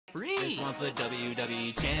Free. This one for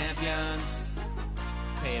WWE champions.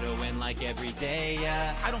 Pay to win like every day,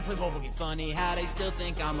 yeah. I don't play mobile games. Funny how they still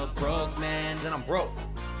think I'm a broke man. Then I'm broke.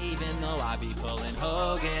 Even though I be pulling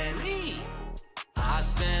Hogan's. Free. I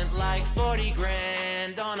spent like 40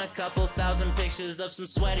 grand on a couple thousand pictures of some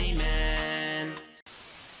sweaty men.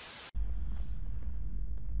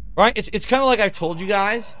 Right? It's kind of like I've told you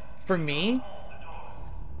guys, for me,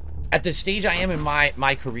 at the stage I am in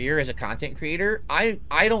my career as a content creator, I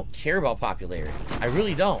don't care about popularity. I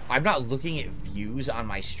really don't. I'm not looking at views on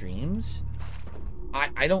my streams.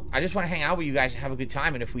 I just want to hang out with you guys and have a good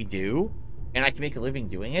time, and if we do, and I can make a living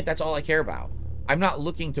doing it, that's all I care about. I'm not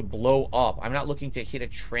looking to blow up. I'm not looking to hit a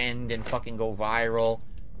trend and fucking go viral.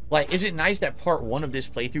 Like, is it nice that part 1 of this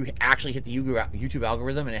playthrough actually hit the YouTube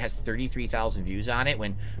algorithm and it has 33,000 views on it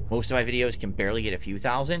when most of my videos can barely get a few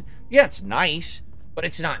thousand? Yeah, it's nice, but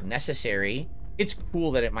it's not necessary. It's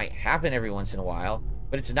cool that it might happen every once in a while,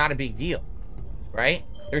 but it's not a big deal, right?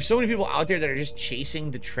 There's so many people out there that are just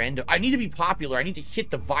chasing the trend of, I need to be popular, I need to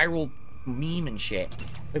hit the viral meme and shit.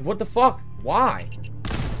 Like, what the fuck? Why?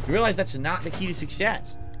 You realize that's not the key to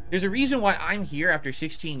success. There's a reason why I'm here after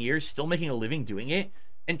 16 years still making a living doing it,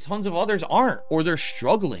 and tons of others aren't, or they're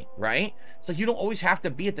struggling, right? It's like you don't always have to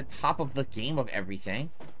be at the top of the game of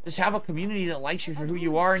everything. Just have a community that likes you for who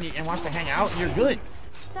you are and wants to hang out, and you're good.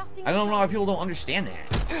 I don't know why people don't understand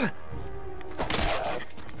that.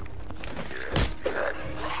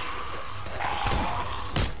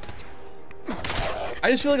 I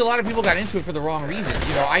just feel like a lot of people got into it for the wrong reasons.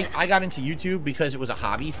 You know, I got into YouTube because it was a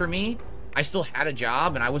hobby for me. I still had a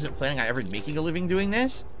job, and I wasn't planning on ever making a living doing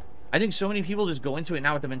this. I think so many people just go into it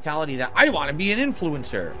now with the mentality that I want to be an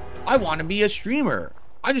influencer. I want to be a streamer.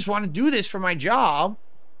 I just want to do this for my job,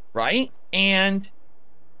 right? And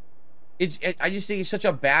I just think it's such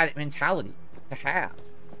a bad mentality to have.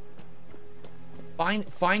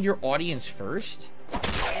 Find your audience first,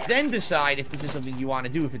 then decide if this is something you want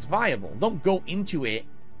to do, if it's viable. Don't go into it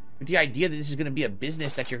with the idea that this is going to be a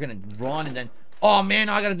business that you're going to run and then, oh man,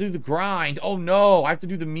 I got to do the grind. Oh no, I have to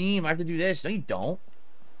do the meme. I have to do this. No, you don't.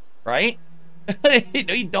 Right?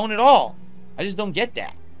 No, you don't at all. I just don't get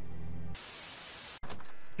that.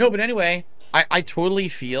 No, but anyway, I totally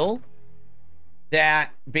feel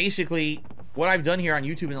that basically what I've done here on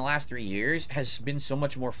YouTube in the last 3 years has been so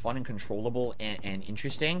much more fun and controllable and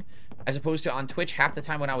interesting, as opposed to on Twitch. Half the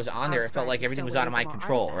time when I was on there, it felt like everything was out of my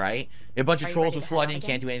control, right? A bunch of trolls with flooding,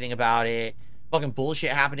 can't do anything about it. Fucking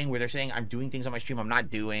bullshit happening where they're saying I'm doing things on my stream I'm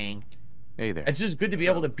not doing. Hey there. It's just good to be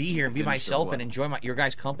able to be here and be myself and enjoy your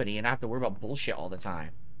guys' company and not have to worry about bullshit all the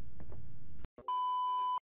time.